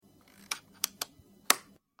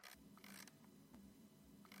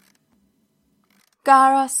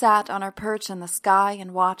Gara sat on her perch in the sky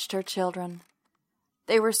and watched her children.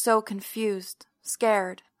 They were so confused,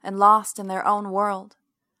 scared, and lost in their own world.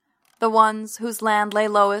 The ones whose land lay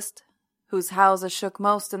lowest, whose houses shook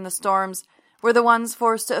most in the storms, were the ones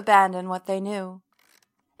forced to abandon what they knew.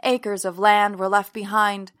 Acres of land were left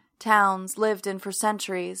behind, towns lived in for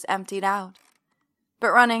centuries emptied out.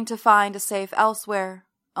 But running to find a safe elsewhere,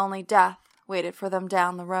 only death waited for them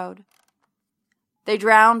down the road. They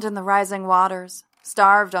drowned in the rising waters,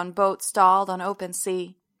 starved on boats stalled on open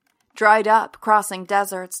sea, dried up crossing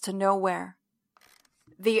deserts to nowhere.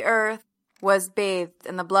 The earth was bathed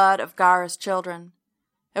in the blood of Gara's children.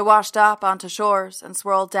 It washed up onto shores and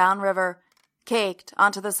swirled downriver, caked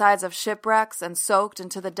onto the sides of shipwrecks and soaked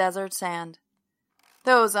into the desert sand.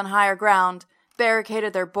 Those on higher ground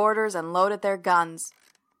barricaded their borders and loaded their guns.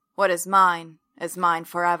 What is mine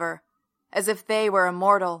forever, as if they were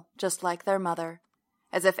immortal, just like their mother,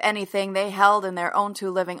 as if anything they held in their own two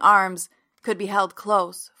living arms could be held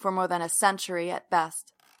close for more than a century at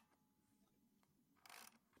best.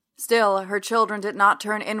 Still, her children did not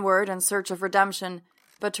turn inward in search of redemption,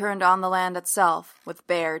 but turned on the land itself with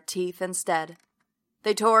bared teeth instead.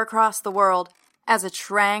 They tore across the world as it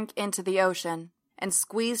shrank into the ocean and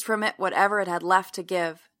squeezed from it whatever it had left to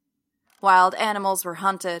give. Wild animals were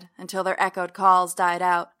hunted until their echoed calls died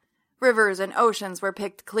out. Rivers and oceans were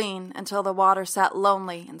picked clean until the water sat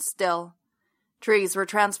lonely and still. Trees were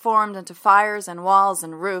transformed into fires and walls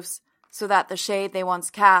and roofs so that the shade they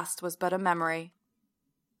once cast was but a memory.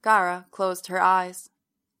 Gara closed her eyes.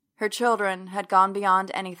 Her children had gone beyond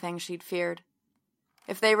anything she'd feared.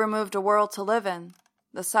 If they removed a world to live in,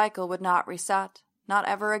 the cycle would not reset, not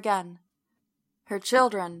ever again. Her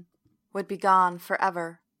children would be gone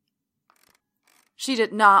forever. She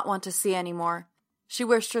did not want to see any more. She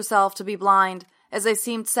wished herself to be blind, as they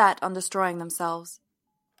seemed set on destroying themselves.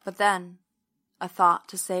 But then, a thought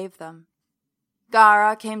to save them.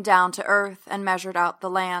 Gara came down to earth and measured out the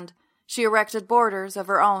land. She erected borders of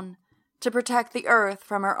her own, to protect the earth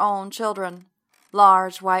from her own children.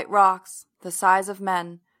 Large white rocks, the size of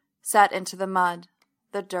men, set into the mud,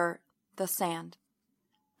 the dirt, the sand.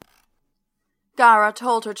 Gara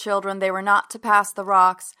told her children they were not to pass the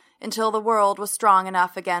rocks until the world was strong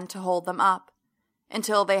enough again to hold them up,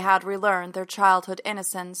 until they had relearned their childhood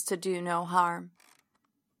innocence to do no harm.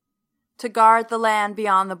 To guard the land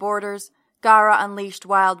beyond the borders, Gara unleashed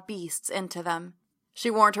wild beasts into them. She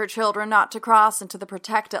warned her children not to cross into the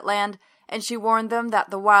protected land, and she warned them that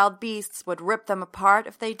the wild beasts would rip them apart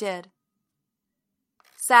if they did.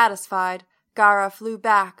 Satisfied, Gara flew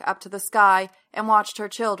back up to the sky and watched her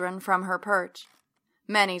children from her perch.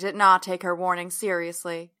 Many did not take her warning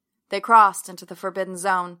seriously. They crossed into the forbidden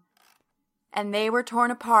zone, and they were torn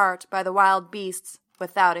apart by the wild beasts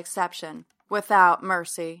without exception, without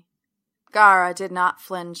mercy. Gara did not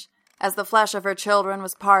flinch, as the flesh of her children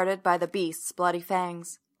was parted by the beast's bloody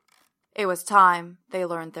fangs. It was time they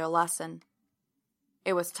learned their lesson.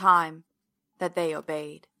 It was time that they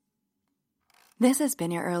obeyed. This has been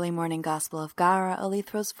your early morning gospel of Gara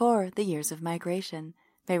Olithros IV, the Years of Migration.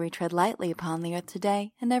 May we tread lightly upon the earth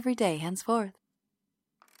today and every day henceforth.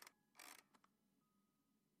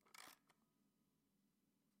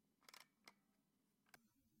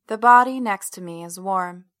 The body next to me is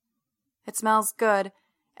warm. It smells good,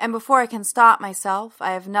 and before I can stop myself,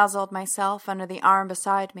 I have nuzzled myself under the arm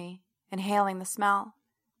beside me, inhaling the smell.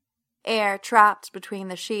 Air trapped between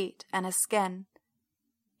the sheet and his skin.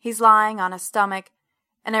 He's lying on his stomach,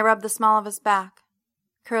 and I rub the small of his back.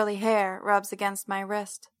 Curly hair rubs against my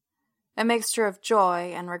wrist. A mixture of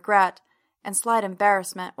joy and regret and slight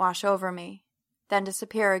embarrassment wash over me, then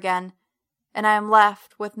disappear again, and I am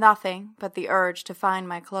left with nothing but the urge to find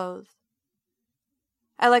my clothes.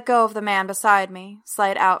 I let go of the man beside me,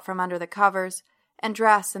 slide out from under the covers, and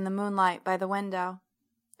dress in the moonlight by the window.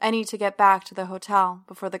 I need to get back to the hotel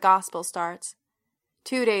before the gospel starts.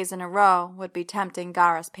 2 days in a row would be tempting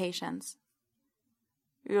Gara's patience.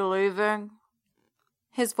 You leaving?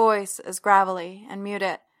 His voice is gravelly and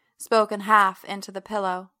muted, spoken half into the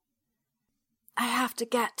pillow. I have to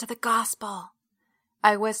get to the gospel.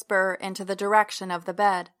 I whisper into the direction of the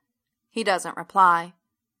bed. He doesn't reply.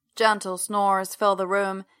 Gentle snores fill the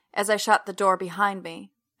room as I shut the door behind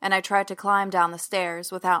me, and I try to climb down the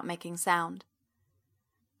stairs without making sound.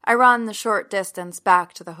 I run the short distance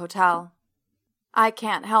back to the hotel. I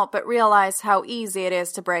can't help but realize how easy it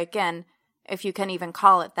is to break in, if you can even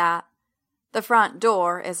call it that. The front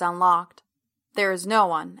door is unlocked. There is no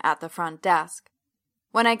one at the front desk.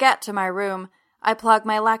 When I get to my room, I plug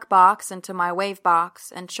my LEC box into my wave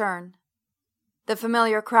box and churn. The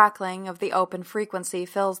familiar crackling of the open frequency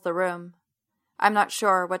fills the room. I'm not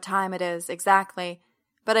sure what time it is exactly,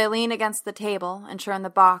 but I lean against the table and turn the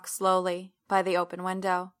box slowly by the open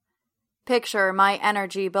window. Picture my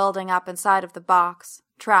energy building up inside of the box,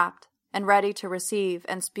 trapped and ready to receive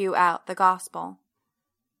and spew out the gospel.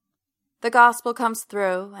 The gospel comes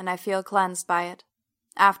through, and I feel cleansed by it.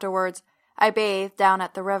 Afterwards, I bathe down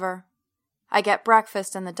at the river. I get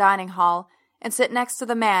breakfast in the dining hall and sit next to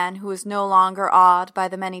the man who is no longer awed by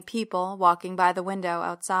the many people walking by the window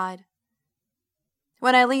outside.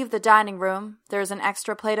 When I leave the dining room, there is an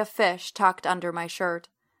extra plate of fish tucked under my shirt.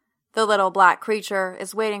 The little black creature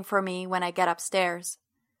is waiting for me when I get upstairs.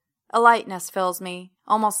 A lightness fills me,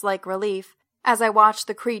 almost like relief, as I watch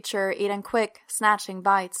the creature eating quick, snatching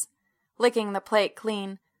bites, licking the plate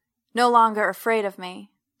clean, no longer afraid of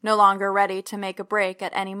me, no longer ready to make a break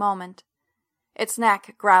at any moment. Its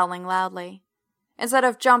neck growling loudly. Instead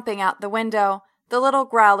of jumping out the window, the little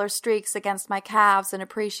growler streaks against my calves in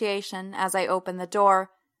appreciation as I open the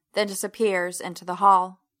door, then disappears into the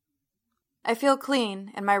hall. I feel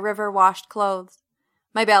clean in my river-washed clothes.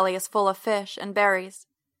 My belly is full of fish and berries.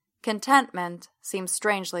 Contentment seems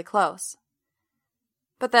strangely close.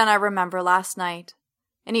 But then I remember last night,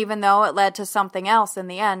 and even though it led to something else in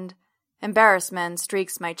the end, embarrassment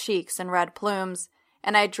streaks my cheeks in red plumes,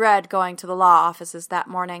 and I dread going to the law offices that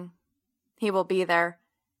morning. He will be there,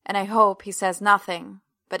 and I hope he says nothing,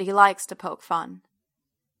 but he likes to poke fun.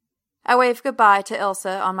 I wave goodbye to Ilse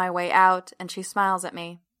on my way out, and she smiles at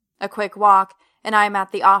me. A quick walk, and I am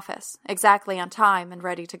at the office, exactly on time and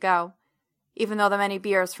ready to go, even though the many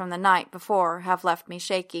beers from the night before have left me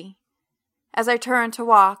shaky. As I turn to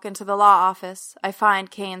walk into the law office, I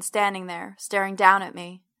find Kane standing there, staring down at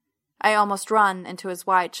me. I almost run into his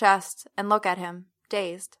wide chest and look at him,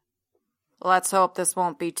 dazed. "Let's hope this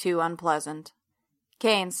won't be too unpleasant,"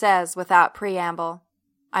 Kane says without preamble.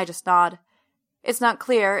 I just nod. It's not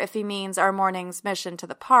clear if he means our morning's mission to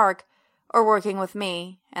the park or working with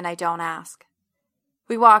me, and I don't ask.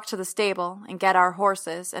 We walk to the stable and get our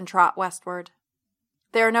horses and trot westward.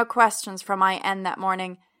 There are no questions from my end that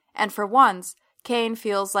morning, and for once, Kane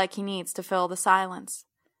feels like he needs to fill the silence.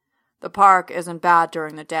 "The park isn't bad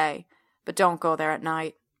during the day, but don't go there at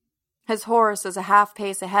night." His horse is a half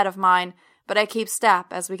pace ahead of mine, but I keep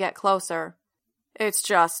step as we get closer. It's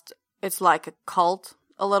like a cult,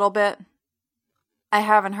 a little bit." I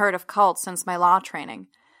haven't heard of cults since my law training.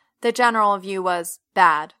 The general view was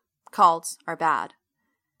bad. Cults are bad.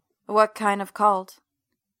 What kind of cult?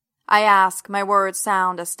 I ask, my words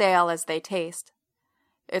sound as stale as they taste.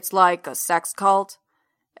 It's like a sex cult.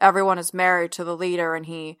 Everyone is married to the leader, and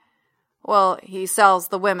he sells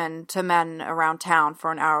the women to men around town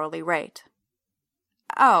for an hourly rate.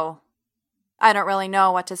 Oh. I don't really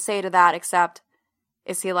know what to say to that except,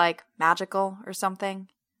 is he like magical or something?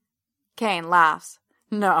 Kane laughs.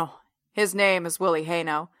 "No, his name is Willie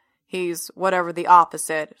Hayno. He's whatever the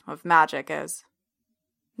opposite of magic is."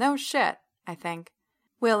 No shit, I think.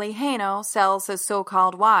 Willie Hayno sells his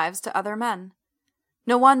so-called wives to other men.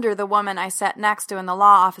 No wonder the woman I sat next to in the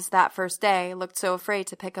law office that first day looked so afraid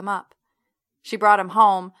to pick him up. She brought him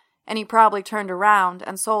home, and he probably turned around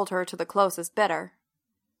and sold her to the closest bidder.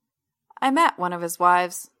 I met one of his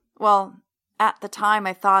wives. Well, at the time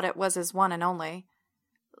I thought it was his one and only.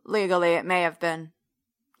 Legally it may have been,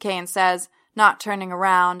 Kane says, not turning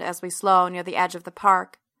around as we slow near the edge of the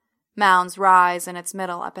park. Mounds rise in its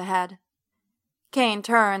middle up ahead. Kane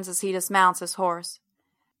turns as he dismounts his horse.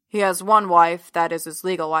 He has one wife, that is his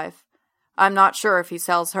legal wife. I'm not sure if he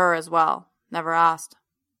sells her as well. Never asked.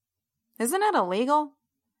 Isn't it illegal?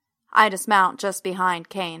 I dismount just behind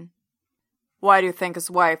Kane. Why do you think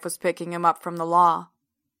his wife was picking him up from the law?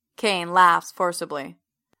 Kane laughs forcibly.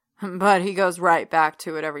 But he goes right back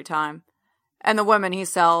to it every time. And the women he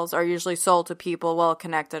sells are usually sold to people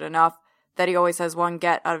well-connected enough that he always has one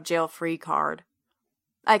get-out-of-jail-free card.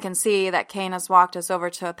 I can see that Kane has walked us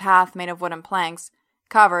over to a path made of wooden planks,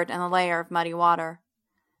 covered in a layer of muddy water.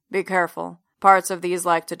 Be careful. Parts of these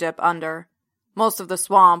like to dip under. Most of the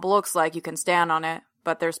swamp looks like you can stand on it,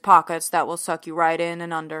 but there's pockets that will suck you right in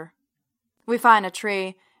and under. We find a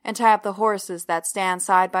tree and tie up the horses that stand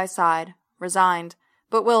side by side, resigned,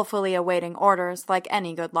 but willfully awaiting orders like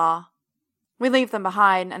any good law. We leave them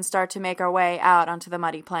behind and start to make our way out onto the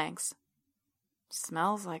muddy planks.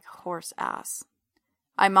 Smells like horse ass.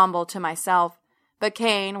 I mumble to myself, but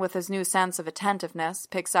Kane, with his new sense of attentiveness,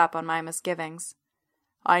 picks up on my misgivings.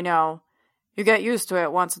 I know. You get used to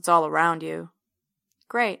it once it's all around you.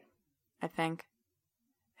 Great, I think.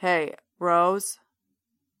 Hey, Rose?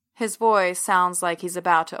 His voice sounds like he's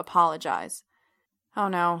about to apologize. Oh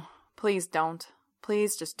no, please don't.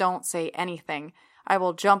 Please just don't say anything. I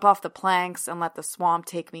will jump off the planks and let the swamp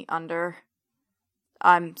take me under.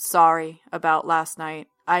 I'm sorry about last night.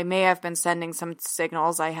 I may have been sending some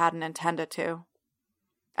signals I hadn't intended to.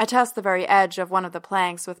 I test the very edge of one of the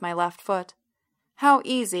planks with my left foot. How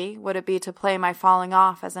easy would it be to play my falling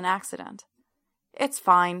off as an accident? It's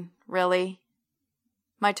fine, really.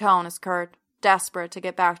 My tone is curt, desperate to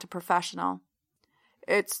get back to professional.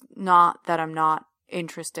 It's not that I'm not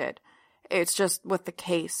interested. It's just with the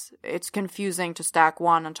case. It's confusing to stack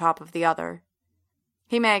one on top of the other.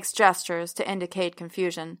 He makes gestures to indicate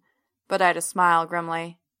confusion, but I just smile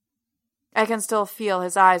grimly. I can still feel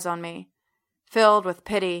his eyes on me, filled with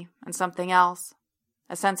pity and something else,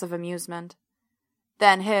 a sense of amusement.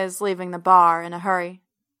 Then his leaving the bar in a hurry.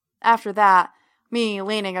 After that, me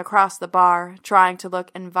leaning across the bar, trying to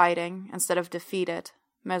look inviting instead of defeated,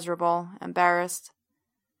 miserable, embarrassed.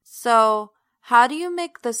 So, how do you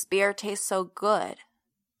make this beer taste so good?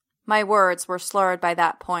 My words were slurred by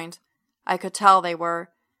that point. I could tell they were.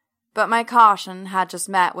 But my caution had just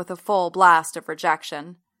met with a full blast of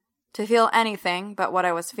rejection. To feel anything but what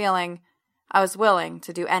I was feeling, I was willing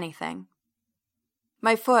to do anything.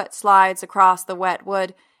 My foot slides across the wet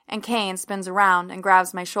wood, and Kane spins around and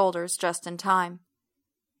grabs my shoulders just in time.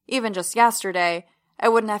 Even just yesterday, I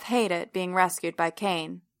wouldn't have hated being rescued by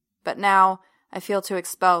Kane, but now I feel too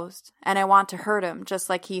exposed, and I want to hurt him just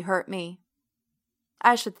like he hurt me.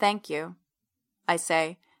 I should thank you, I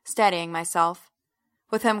say, steadying myself.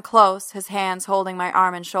 With him close, his hands holding my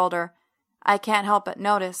arm and shoulder, I can't help but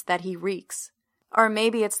notice that he reeks. Or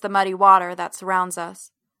maybe it's the muddy water that surrounds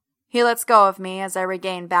us. He lets go of me as I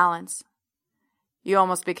regain balance. You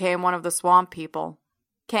almost became one of the swamp people.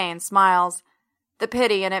 Kane smiles. The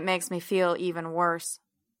pity in it makes me feel even worse.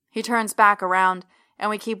 He turns back around, and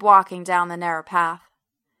we keep walking down the narrow path.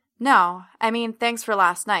 No, I mean, thanks for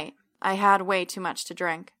last night. I had way too much to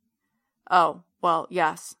drink. Oh, well,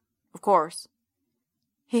 yes, of course.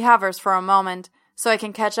 He hovers for a moment, so I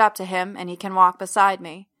can catch up to him and he can walk beside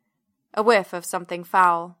me. A whiff of something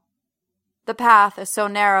foul. The path is so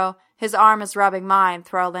narrow, his arm is rubbing mine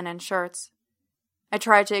through our linen shirts. I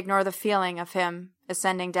try to ignore the feeling of him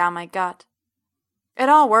ascending down my gut. It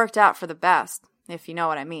all worked out for the best, if you know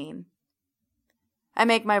what I mean. I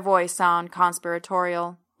make my voice sound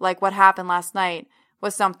conspiratorial, like what happened last night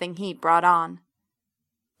was something he'd brought on.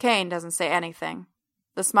 Kane doesn't say anything.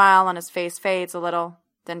 The smile on his face fades a little,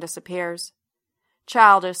 then disappears.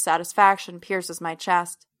 Childish satisfaction pierces my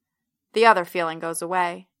chest. The other feeling goes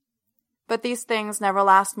away. But these things never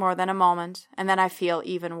last more than a moment, and then I feel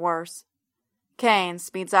even worse. Kane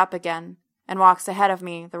speeds up again and walks ahead of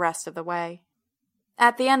me the rest of the way.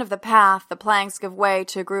 At the end of the path, the planks give way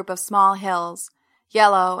to a group of small hills.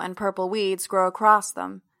 Yellow and purple weeds grow across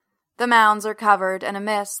them. The mounds are covered in a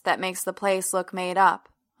mist that makes the place look made up,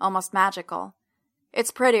 almost magical. It's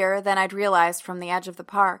prettier than I'd realized from the edge of the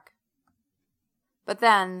park. But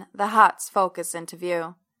then the huts focus into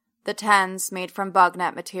view. The tents made from bug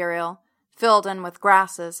net material, filled in with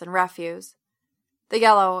grasses and refuse. The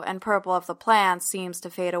yellow and purple of the plants seems to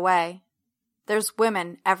fade away. There's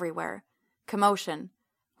women everywhere. Commotion.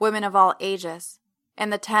 Women of all ages. In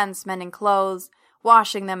the tents mending clothes,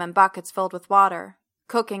 washing them in buckets filled with water,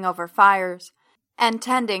 cooking over fires, and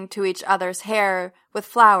tending to each other's hair with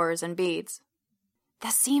flowers and beads.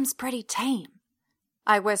 This seems pretty tame,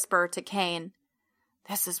 I whisper to Kane.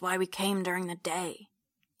 This is why we came during the day,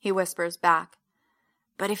 he whispers back.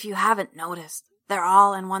 But if you haven't noticed, they're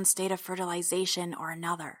all in one state of fertilization or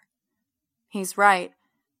another. He's right.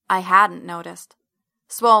 I hadn't noticed.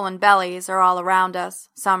 Swollen bellies are all around us,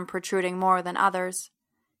 some protruding more than others.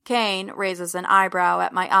 Kane raises an eyebrow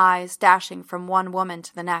at my eyes dashing from one woman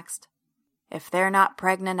to the next. If they're not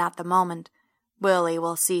pregnant at the moment, Willie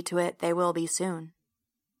will see to it they will be soon.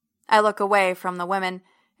 I look away from the women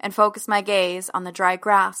and focus my gaze on the dry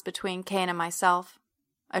grass between Kane and myself.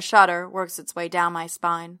 A shudder works its way down my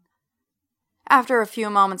spine. After a few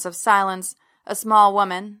moments of silence, a small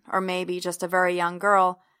woman, or maybe just a very young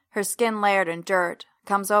girl, her skin layered in dirt,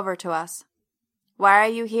 comes over to us. Why are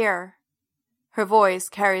you here? Her voice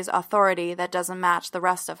carries authority that doesn't match the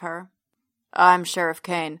rest of her. I'm Sheriff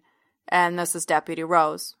Kane, and this is Deputy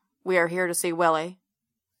Rose. We are here to see Willie.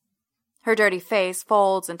 Her dirty face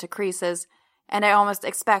folds into creases, and I almost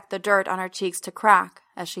expect the dirt on her cheeks to crack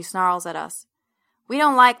as she snarls at us. We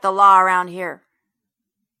don't like the law around here.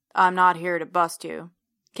 I'm not here to bust you,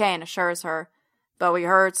 Kane assures her, but we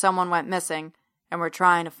heard someone went missing, and we're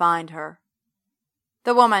trying to find her.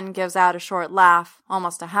 The woman gives out a short laugh,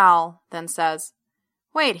 almost a howl, then says,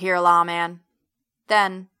 Wait here, lawman.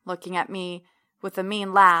 Then, looking at me, with a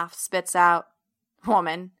mean laugh, spits out,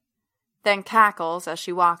 Woman, then cackles as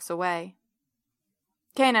she walks away.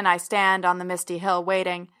 Kane and I stand on the misty hill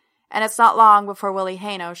waiting, and it's not long before Willie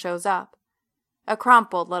Haino shows up. A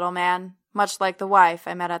crumpled little man, much like the wife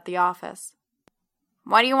I met at the office.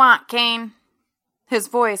 "What do you want, Kane?" His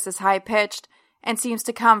voice is high-pitched and seems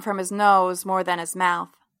to come from his nose more than his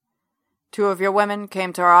mouth. "2 of your women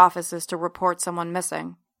came to our offices to report someone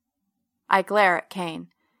missing." I glare at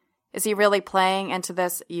Kane. Is he really playing into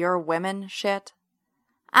this "your women" shit?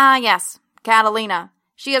 Yes, Catalina.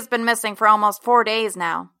 She has been missing for almost 4 days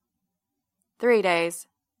now." 3 days.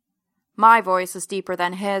 My voice is deeper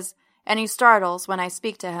than his, and he startles when I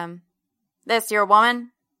speak to him. "This your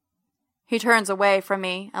woman?" He turns away from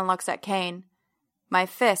me and looks at Kane. My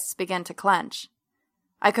fists begin to clench.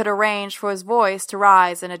 I could arrange for his voice to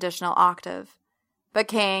rise an additional octave. But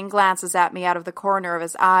Kane glances at me out of the corner of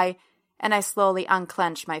his eye, and I slowly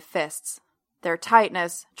unclench my fists, their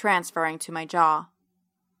tightness transferring to my jaw.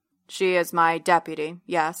 "She is my deputy,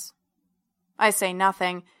 yes?" I say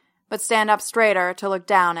nothing, but stand up straighter to look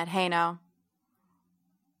down at Haino.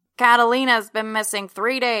 "Catalina's been missing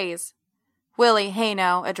 3 days." Willie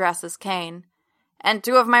Haino addresses Kane. "And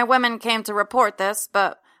 2 of my women came to report this,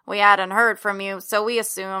 but we hadn't heard from you, so we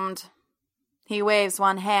assumed." He waves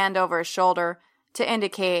one hand over his shoulder to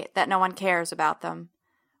indicate that no one cares about them.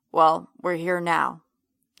 "Well, we're here now."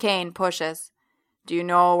 Kane pushes. "Do you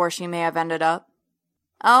know where she may have ended up?"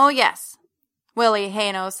 "Oh, yes," Willie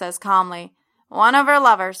Haino says calmly. "One of her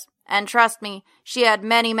lovers. And trust me, she had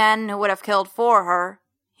many men who would have killed for her."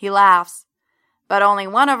 He laughs. "But only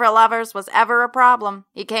one of her lovers was ever a problem.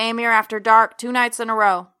 He came here after dark 2 nights in a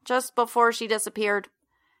row, just before she disappeared.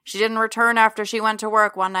 She didn't return after she went to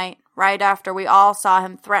work one night, right after we all saw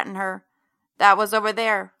him threaten her. That was over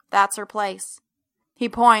there. That's her place." He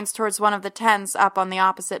points towards one of the tents up on the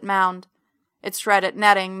opposite mound. Its shredded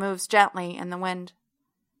netting moves gently in the wind.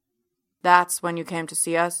 "That's when you came to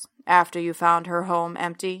see us, after you found her home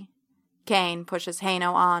empty?" Kane pushes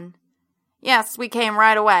Haino on. "Yes, we came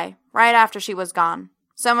right away, right after she was gone.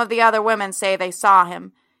 Some of the other women say they saw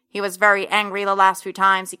him. He was very angry the last few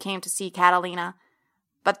times he came to see Catalina.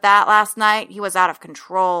 But that last night, he was out of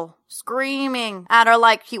control, screaming at her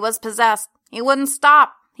like he was possessed. He wouldn't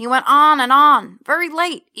stop. He went on and on, very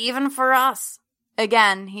late, even for us."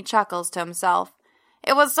 Again, he chuckles to himself.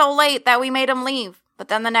 "It was so late that we made him leave. But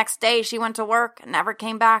then the next day she went to work and never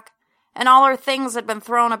came back. And all her things had been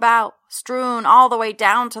thrown about, strewn all the way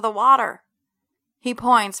down to the water." He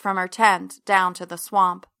points from her tent down to the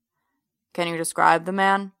swamp. "Can you describe the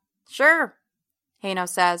man?" "Sure," Haino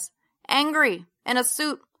says. "Angry, in a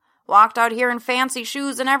suit, walked out here in fancy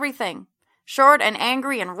shoes and everything. Short and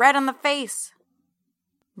angry and red in the face."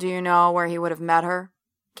 "Do you know where he would have met her?"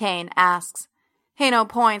 Kane asks. Haino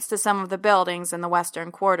points to some of the buildings in the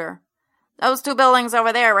western quarter. "Those 2 buildings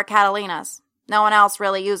over there were Catalina's. No one else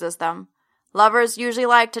really uses them. Lovers usually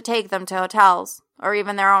like to take them to hotels, or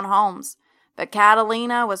even their own homes. But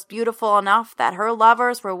Catalina was beautiful enough that her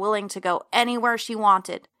lovers were willing to go anywhere she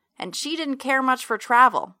wanted, and she didn't care much for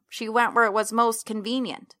travel. She went where it was most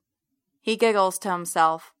convenient." He giggles to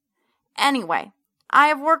himself. "Anyway, I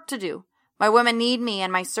have work to do. My women need me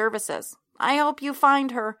and my services. I hope you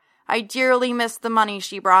find her. I dearly miss the money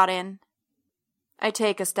she brought in." I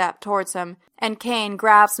take a step towards him, and Kane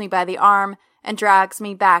grabs me by the arm and drags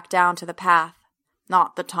me back down to the path.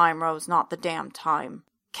 "Not the time, Rose, not the damn time."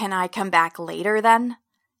 "Can I come back later, then?"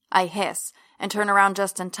 I hiss, and turn around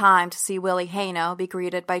just in time to see Willie Haino be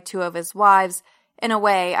greeted by 2 of his wives in a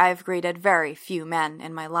way I've greeted very few men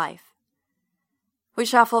in my life. We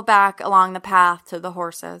shuffle back along the path to the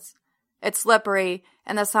horses. It's slippery,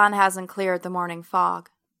 and the sun hasn't cleared the morning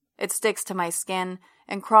fog. It sticks to my skin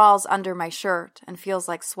and crawls under my shirt and feels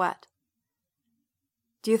like sweat.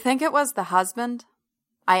 "Do you think it was the husband?"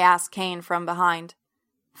 I ask Kane from behind.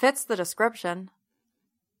 "Fits the description."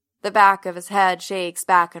 The back of his head shakes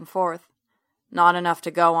back and forth. "Not enough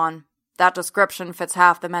to go on. That description fits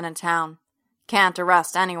half the men in town. Can't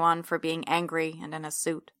arrest anyone for being angry and in a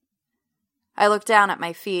suit." I look down at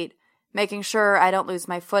my feet, making sure I don't lose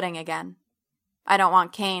my footing again. I don't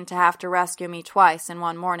want Kane to have to rescue me twice in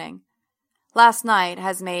one morning. Last night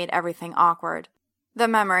has made everything awkward. The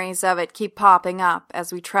memories of it keep popping up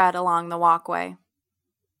as we tread along the walkway.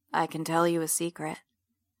 "I can tell you a secret."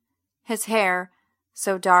 His hair,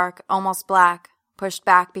 so dark, almost black, pushed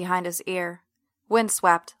back behind his ear,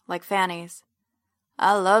 windswept like Fanny's.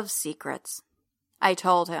 "I love secrets," I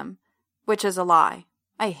told him, which is a lie.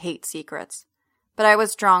 I hate secrets. But I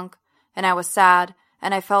was drunk, and I was sad,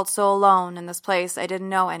 and I felt so alone in this place I didn't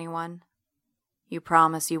know anyone. "You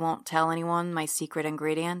promise you won't tell anyone my secret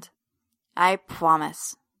ingredient?" "I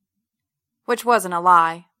promise." Which wasn't a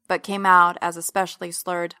lie, but came out as a specially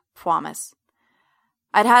slurred promise.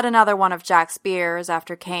 I'd had another one of Jack's beers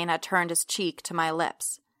after Kane had turned his cheek to my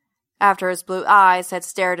lips. After his blue eyes had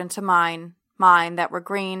stared into mine that were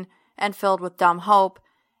green and filled with dumb hope,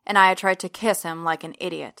 and I had tried to kiss him like an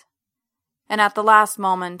idiot. And at the last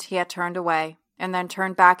moment he had turned away, and then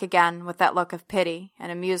turned back again with that look of pity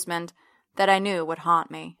and amusement that I knew would haunt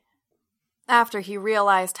me. After he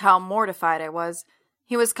realized how mortified I was,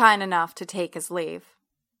 he was kind enough to take his leave.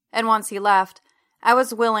 And once he left, I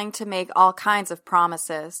was willing to make all kinds of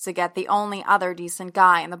promises to get the only other decent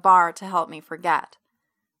guy in the bar to help me forget.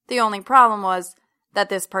 The only problem was that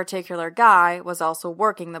this particular guy was also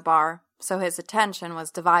working the bar, so his attention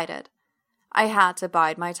was divided. I had to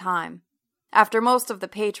bide my time. After most of the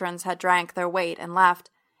patrons had drank their weight and left,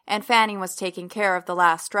 and Fanny was taking care of the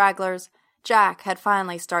last stragglers, Jack had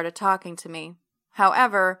finally started talking to me.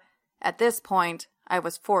 However, at this point, I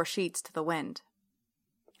was 4 sheets to the wind.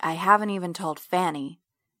 "I haven't even told Fanny,"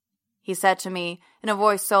 he said to me in a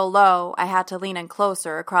voice so low I had to lean in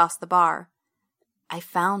closer across the bar. "I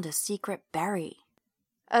found a secret berry."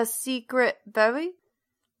 "A secret berry?"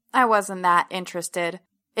 I wasn't that interested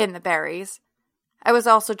in the berries. I was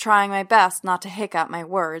also trying my best not to hiccup my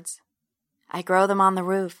words. "I grow them on the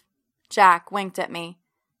roof." Jack winked at me.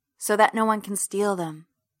 "So that no one can steal them."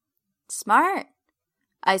 "Smart,"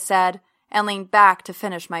 I said, and leaned back to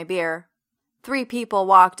finish my beer. 3 people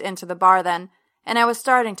walked into the bar then, and I was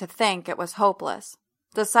starting to think it was hopeless.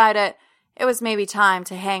 Decided it was maybe time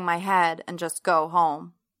to hang my head and just go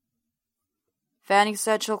home. "Fanny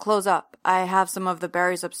said she'll close up. I have some of the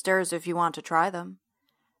berries upstairs if you want to try them."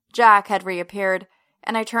 Jack had reappeared,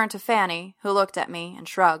 and I turned to Fanny, who looked at me and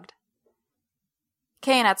shrugged.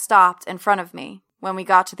 Kane had stopped in front of me when we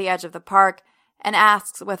got to the edge of the park and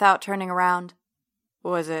asked without turning around,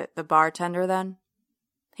 "Was it the bartender then?"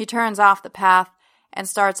 He turns off the path and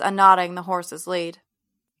starts unknotting the horse's lead.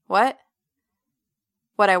 "What?"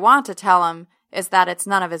 What I want to tell him is that it's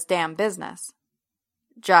none of his damn business.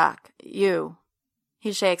 "Jack, you."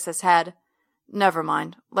 He shakes his head. "Never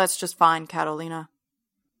mind. Let's just find Catalina."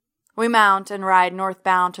 We mount and ride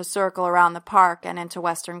northbound to circle around the park and into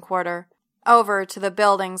Western Quarter, over to the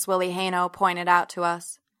buildings Willie Haino pointed out to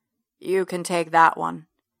us. "You can take that one."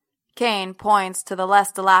 Kane points to the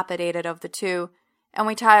less dilapidated of the two, and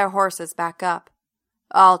we tie our horses back up.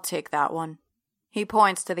 "I'll take that one." He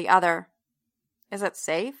points to the other. "Is it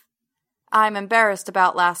safe?" I'm embarrassed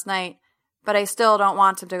about last night, but I still don't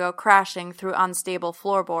want him to go crashing through unstable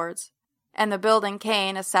floorboards. And the building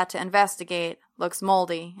Kane is set to investigate looks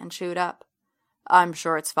moldy and chewed up. "I'm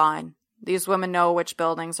sure it's fine. These women know which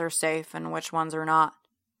buildings are safe and which ones are not."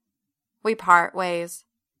 We part ways.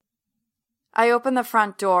 I open the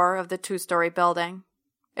front door of the 2-story building.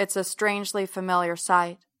 It's a strangely familiar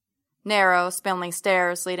sight. Narrow, spindly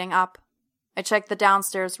stairs leading up. I check the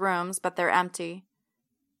downstairs rooms, but they're empty.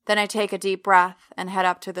 Then I take a deep breath and head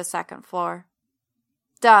up to the 2nd floor.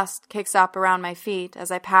 Dust kicks up around my feet as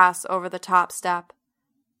I pass over the top step.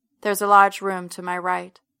 There's a large room to my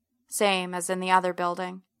right, same as in the other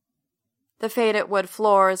building. The faded wood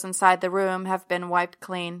floors inside the room have been wiped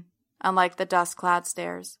clean, unlike the dust-clad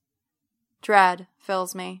stairs. Dread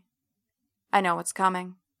fills me. I know what's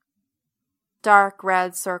coming. Dark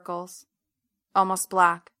red circles, almost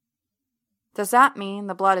black. Does that mean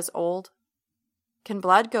the blood is old? Can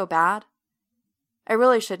blood go bad? I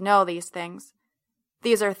really should know these things.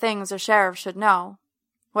 These are things a sheriff should know.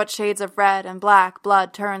 What shades of red and black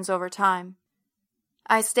blood turns over time.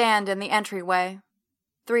 I stand in the entryway.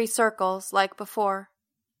 3 circles like before.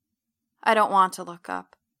 I don't want to look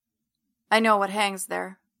up. I know what hangs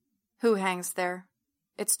there. Who hangs there?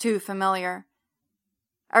 It's too familiar.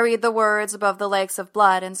 I read the words above the lakes of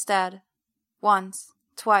blood instead. Once,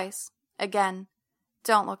 twice, again.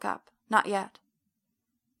 Don't look up. Not yet.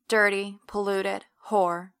 Dirty, polluted,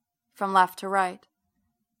 whore. From left to right.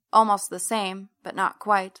 Almost the same, but not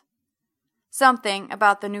quite. Something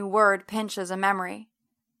about the new word pinches a memory.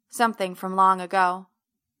 Something from long ago.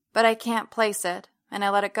 But I can't place it, and I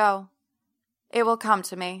let it go. It will come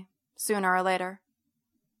to me, sooner or later.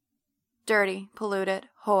 Dirty, polluted,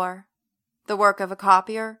 whore. The work of a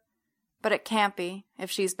copier? But it can't be,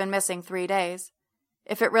 if she's been missing 3 days.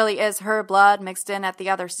 If it really is her blood mixed in at the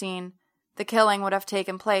other scene, the killing would have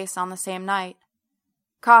taken place on the same night.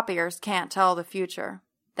 Copiers can't tell the future.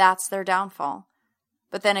 That's their downfall.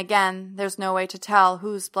 But then again, there's no way to tell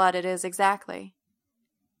whose blood it is exactly.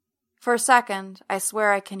 For a second, I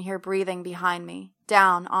swear I can hear breathing behind me,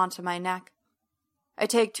 down onto my neck. I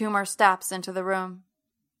take 2 more steps into the room.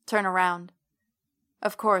 Turn around.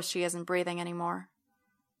 Of course she isn't breathing anymore.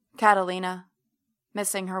 Catalina,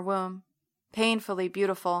 missing her womb, painfully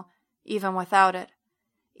beautiful, even without it,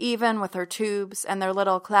 even with her tubes and their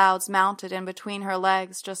little clouds mounted in between her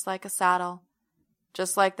legs just like a saddle,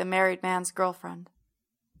 just like the married man's girlfriend.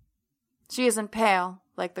 She isn't pale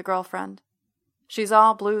like the girlfriend. She's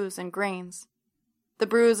all blues and greens. The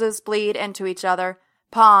bruises bleed into each other,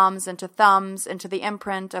 palms into thumbs, into the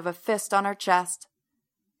imprint of a fist on her chest.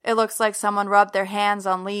 It looks like someone rubbed their hands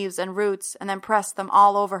on leaves and roots and then pressed them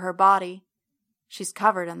all over her body. She's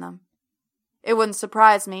covered in them. It wouldn't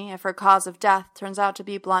surprise me if her cause of death turns out to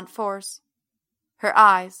be blunt force. Her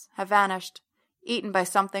eyes have vanished, eaten by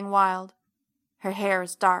something wild. Her hair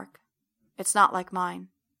is dark. It's not like mine.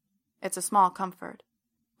 It's a small comfort.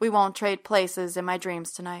 We won't trade places in my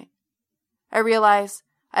dreams tonight. I realize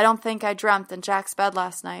I don't think I dreamt in Jack's bed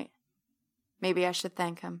last night. Maybe I should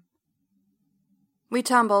thank him. We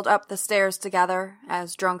tumbled up the stairs together,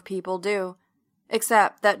 as drunk people do,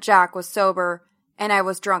 except that Jack was sober and I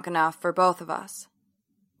was drunk enough for both of us.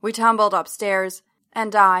 We tumbled upstairs,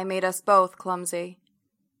 and I made us both clumsy.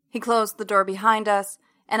 He closed the door behind us,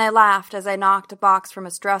 and I laughed as I knocked a box from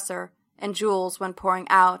his dresser, and jewels went pouring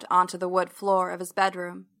out onto the wood floor of his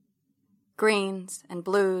bedroom. Greens and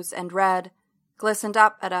blues and red glistened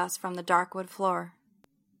up at us from the dark wood floor.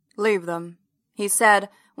 "Leave them," he said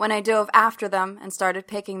when I dove after them and started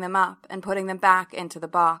picking them up and putting them back into the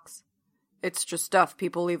box. "It's just stuff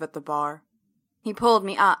people leave at the bar." He pulled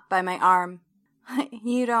me up by my arm.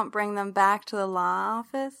 "You don't bring them back to the law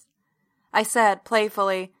office?" I said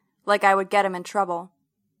playfully, like I would get him in trouble.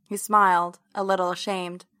 He smiled, a little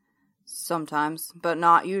ashamed. "Sometimes, but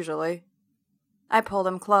not usually." I pulled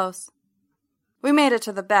him close. We made it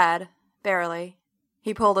to the bed, barely.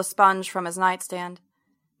 He pulled a sponge from his nightstand.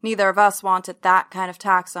 Neither of us wanted that kind of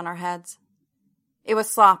tax on our heads. It was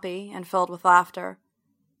sloppy and filled with laughter.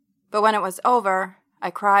 But when it was over, I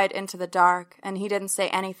cried into the dark, and he didn't say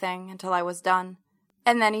anything until I was done.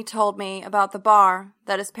 And then he told me about the bar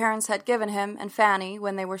that his parents had given him and Fanny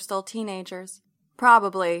when they were still teenagers.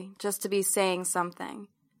 Probably just to be saying something.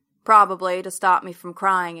 Probably to stop me from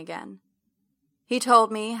crying again. He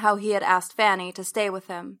told me how he had asked Fanny to stay with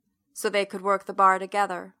him, so they could work the bar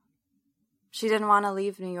together. She didn't want to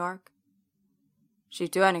leave New York.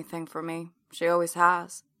 "She'd do anything for me. She always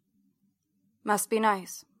has." "Must be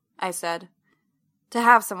nice," I said. "To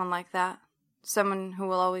have someone like that. Someone who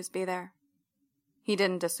will always be there." He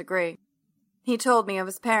didn't disagree. He told me of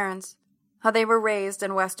his parents, how they were raised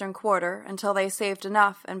in Western Quarter until they saved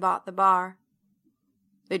enough and bought the bar.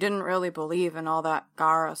 "They didn't really believe in all that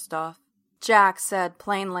Gara stuff," Jack said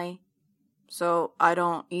plainly. "So I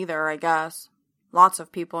don't either, I guess. Lots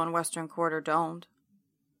of people in Western Quarter don't."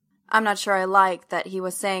 I'm not sure I liked that he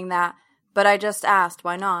was saying that, but I just asked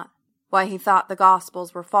why not. Why he thought the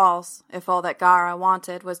Gospels were false, if all that Gara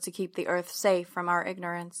wanted was to keep the earth safe from our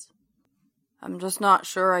ignorance. "I'm just not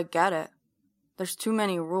sure I get it. There's too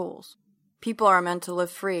many rules. People are meant to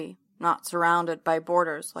live free, not surrounded by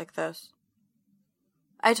borders like this."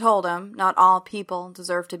 I told him not all people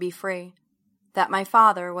deserve to be free, that my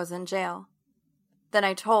father was in jail. Then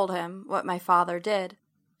I told him what my father did,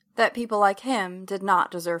 that people like him did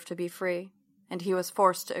not deserve to be free, and he was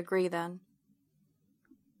forced to agree then.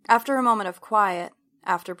 After a moment of quiet,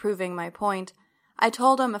 after proving my point, I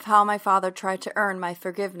told him of how my father tried to earn my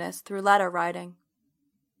forgiveness through letter writing.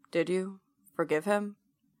 "Did you forgive him?"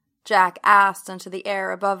 Jack asked into the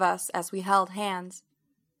air above us as we held hands.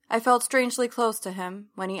 I felt strangely close to him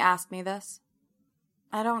when he asked me this.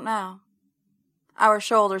 "I don't know." Our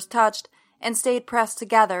shoulders touched and stayed pressed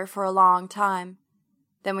together for a long time.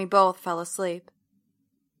 Then we both fell asleep.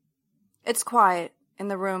 It's quiet in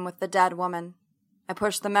the room with the dead woman. I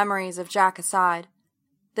push the memories of Jack aside.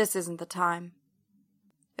 This isn't the time.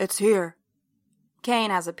 "It's here."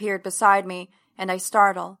 Kane has appeared beside me, and I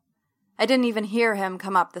startle. I didn't even hear him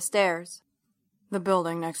come up the stairs. "The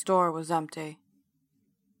building next door was empty."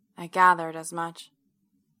 I gathered as much.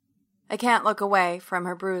 I can't look away from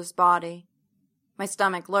her bruised body. My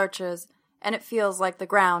stomach lurches, and it feels like the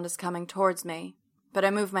ground is coming towards me, but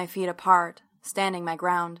I move my feet apart, standing my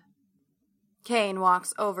ground. Kane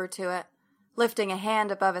walks over to it, lifting a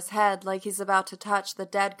hand above his head like he's about to touch the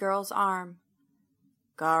dead girl's arm.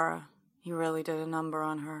 "Gara, he really did a number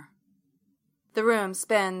on her." The room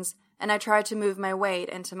spins, and I try to move my weight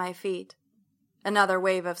into my feet. Another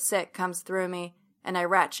wave of sick comes through me, and I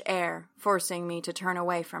retch air, forcing me to turn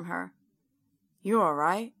away from her. "You all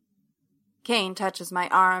right?" Kane touches my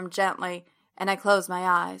arm gently, and I close my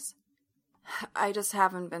eyes. "I just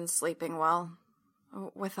haven't been sleeping well.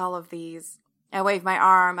 With all of these." I wave my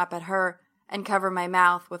arm up at her and cover my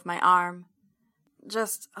mouth with my arm.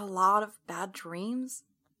 "Just a lot of bad dreams?"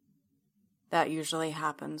 "That usually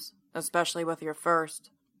happens, especially with your first."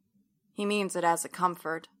 He means it as a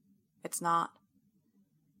comfort. It's not.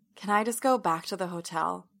 Can I just go back to the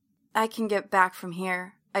hotel? I can get back from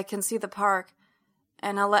here. I can see the park,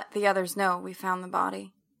 and I'll let the others know we found the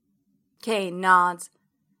body. Kane nods.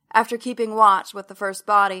 After keeping watch with the first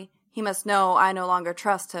body, he must know I no longer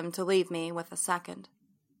trust him to leave me with the second.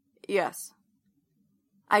 Yes.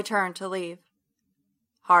 I turn to leave.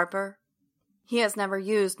 Harper? He has never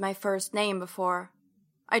used my first name before.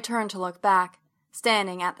 I turn to look back,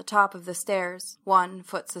 standing at the top of the stairs, one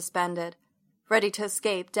foot suspended, ready to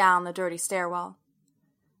escape down the dirty stairwell.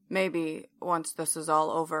 Maybe once this is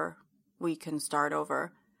all over, we can start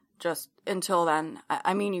over. Just until then,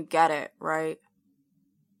 I mean you get it, right?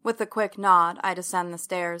 With a quick nod, I descend the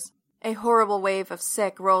stairs. A horrible wave of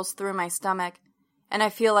sick rolls through my stomach, and I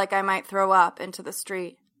feel like I might throw up into the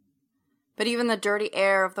street. But even the dirty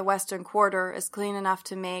air of the Western Quarter is clean enough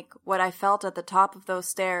to make what I felt at the top of those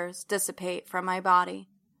stairs dissipate from my body.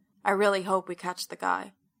 I really hope we catch the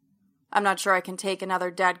guy. I'm not sure I can take another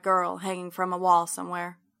dead girl hanging from a wall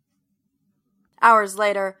somewhere. Hours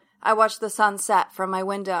later, I watch the sun set from my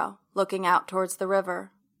window, looking out towards the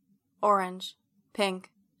river. Orange, pink,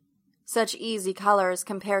 such easy colors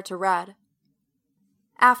compared to red.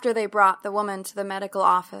 After they brought the woman to the medical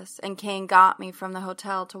office and Kane got me from the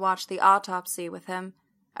hotel to watch the autopsy with him,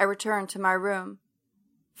 I returned to my room,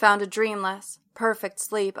 found a dreamless, perfect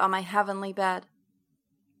sleep on my heavenly bed.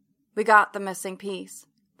 We got the missing piece,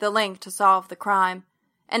 the link to solve the crime,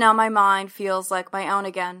 and now my mind feels like my own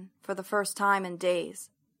again for the first time in days.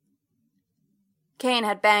 Kane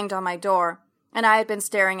had banged on my door, and I had been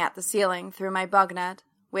staring at the ceiling through my bug net,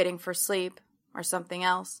 waiting for sleep or something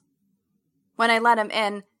else. When I let him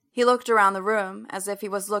in, he looked around the room as if he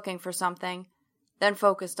was looking for something, then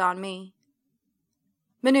focused on me.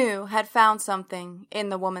 Manu had found something in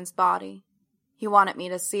the woman's body. He wanted me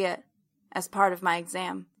to see it, as part of my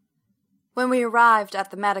exam. When we arrived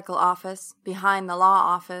at the medical office, behind the law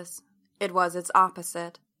office, it was its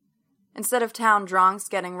opposite. Instead of town drunks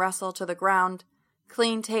getting wrestled to the ground,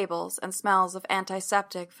 clean tables and smells of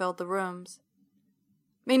antiseptic filled the rooms.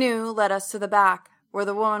 Minu led us to the back, where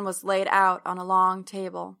the woman was laid out on a long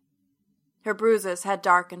table. Her bruises had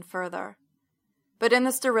darkened further. But in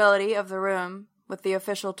the sterility of the room, with the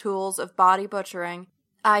official tools of body butchering,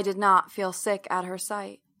 I did not feel sick at her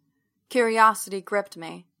sight. Curiosity gripped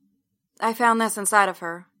me. I found this inside of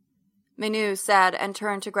her, Minu said and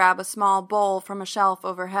turned to grab a small bowl from a shelf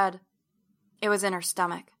overhead. It was in her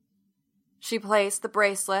stomach. She placed the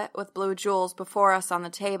bracelet with blue jewels before us on the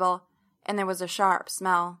table, and there was a sharp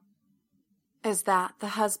smell. Is that the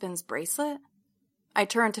husband's bracelet? I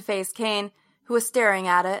turned to face Kane, who was staring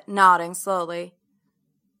at it, nodding slowly.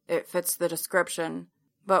 It fits the description,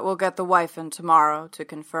 but we'll get the wife in tomorrow to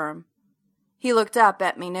confirm. He looked up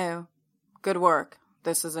at Minu. Good work.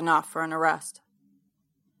 This is enough for an arrest.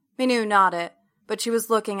 Minu nodded, but she was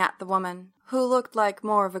looking at the woman, who looked like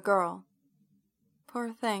more of a girl.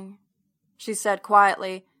 Poor thing, she said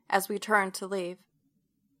quietly as we turned to leave.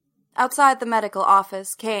 Outside the medical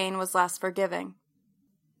office, Kane was less forgiving.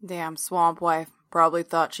 Damn swamp wife, probably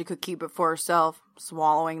thought she could keep it for herself,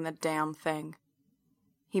 swallowing the damn thing.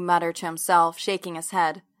 He muttered to himself, shaking his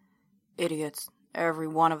head. Idiots, every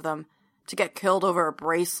one of them, to get killed over a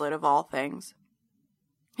bracelet of all things.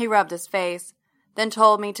 He rubbed his face, then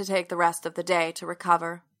told me to take the rest of the day to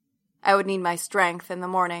recover. I would need my strength in the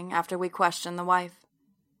morning after we questioned the wife.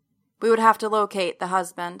 We would have to locate the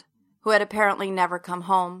husband, who had apparently never come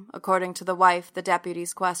home, according to the wife the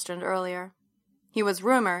deputies questioned earlier. He was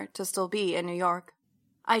rumored to still be in New York.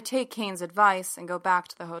 I take Kane's advice and go back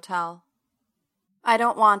to the hotel. I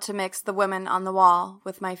don't want to mix the women on the wall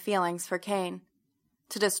with my feelings for Kane.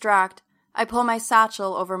 To distract, I pull my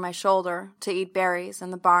satchel over my shoulder to eat berries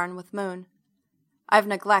in the barn with Moon. I've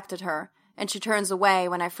neglected her, and she turns away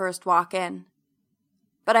when I first walk in.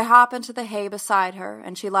 But I hop into the hay beside her,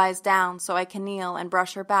 and she lies down so I can kneel and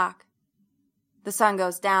brush her back. The sun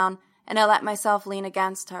goes down, and I let myself lean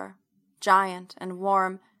against her, giant and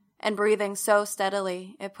warm, and breathing so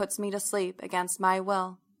steadily it puts me to sleep against my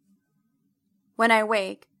will. When I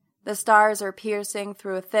wake, the stars are piercing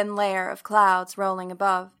through a thin layer of clouds rolling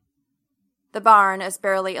above. The barn is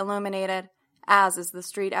barely illuminated, as is the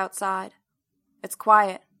street outside. It's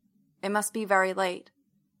quiet. It must be very late.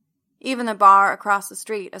 Even the bar across the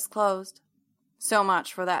street is closed. So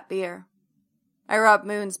much for that beer. I rub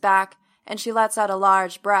Moon's back, and she lets out a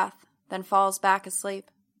large breath, then falls back asleep.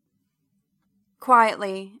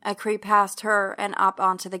 Quietly, I creep past her and up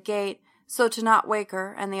onto the gate so to not wake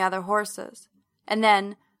her and the other horses, and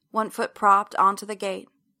then, one foot propped onto the gate,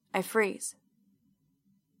 I freeze.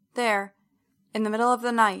 There, in the middle of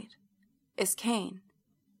the night, is Kane,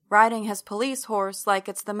 riding his police horse like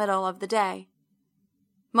it's the middle of the day.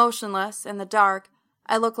 Motionless in the dark,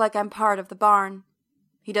 I look like I'm part of the barn.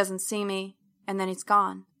 He doesn't see me, and then he's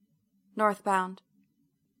gone. Northbound.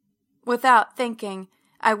 Without thinking,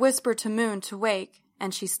 I whisper to Moon to wake,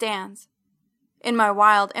 and she stands. In my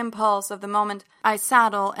wild impulse of the moment, I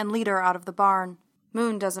saddle and lead her out of the barn.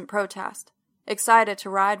 Moon doesn't protest. Excited to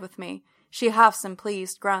ride with me, she huffs and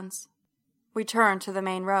pleased grunts. We turn to the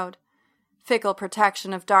main road. Fickle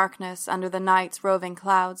protection of darkness under the night's roving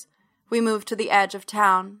clouds. We move to the edge of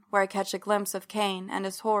town, where I catch a glimpse of Kane and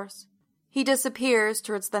his horse. He disappears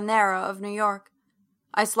towards the Narrow of New York.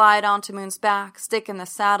 I slide onto Moon's back, stick in the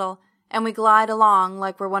saddle, and we glide along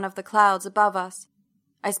like we're one of the clouds above us.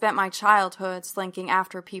 I spent my childhood slinking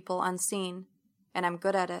after people unseen, and I'm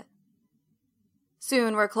good at it.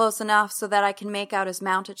 Soon we're close enough so that I can make out his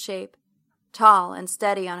mounted shape, tall and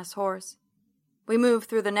steady on his horse. We move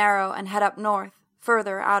through the Narrow and head up north,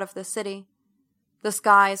 further out of the city. The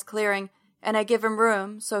sky is clearing, and I give him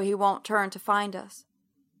room so he won't turn to find us.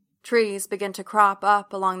 Trees begin to crop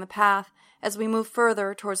up along the path as we move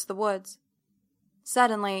further towards the woods.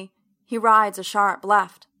 Suddenly, he rides a sharp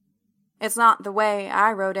left. It's not the way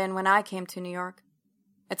I rode in when I came to New York.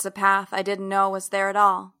 It's a path I didn't know was there at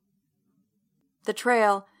all. The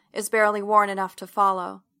trail is barely worn enough to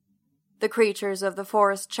follow. The creatures of the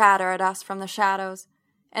forest chatter at us from the shadows,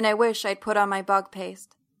 and I wish I'd put on my bug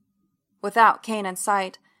paste. Without Kane in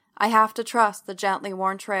sight, I have to trust the gently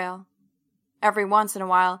worn trail. Every once in a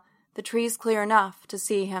while, the trees clear enough to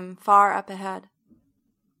see him far up ahead.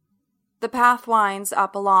 The path winds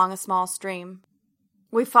up along a small stream.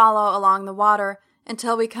 We follow along the water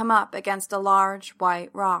until we come up against a large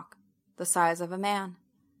white rock, the size of a man.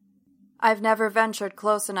 I've never ventured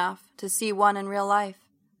close enough to see one in real life.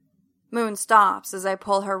 Moon stops as I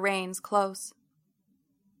pull her reins close.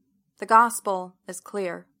 The gospel is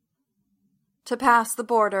clear. To pass the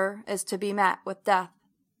border is to be met with death,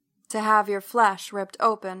 to have your flesh ripped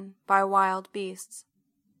open by wild beasts.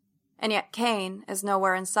 And yet Kane is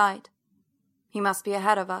nowhere in sight. He must be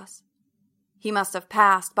ahead of us. He must have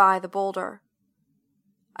passed by the boulder.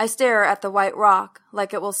 I stare at the white rock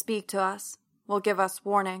like it will speak to us, will give us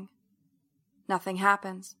warning. Nothing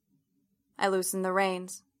happens. I loosen the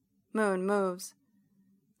reins. Moon moves.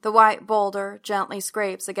 The white boulder gently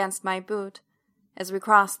scrapes against my boot as we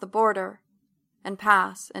cross the border and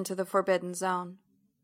pass into the forbidden zone.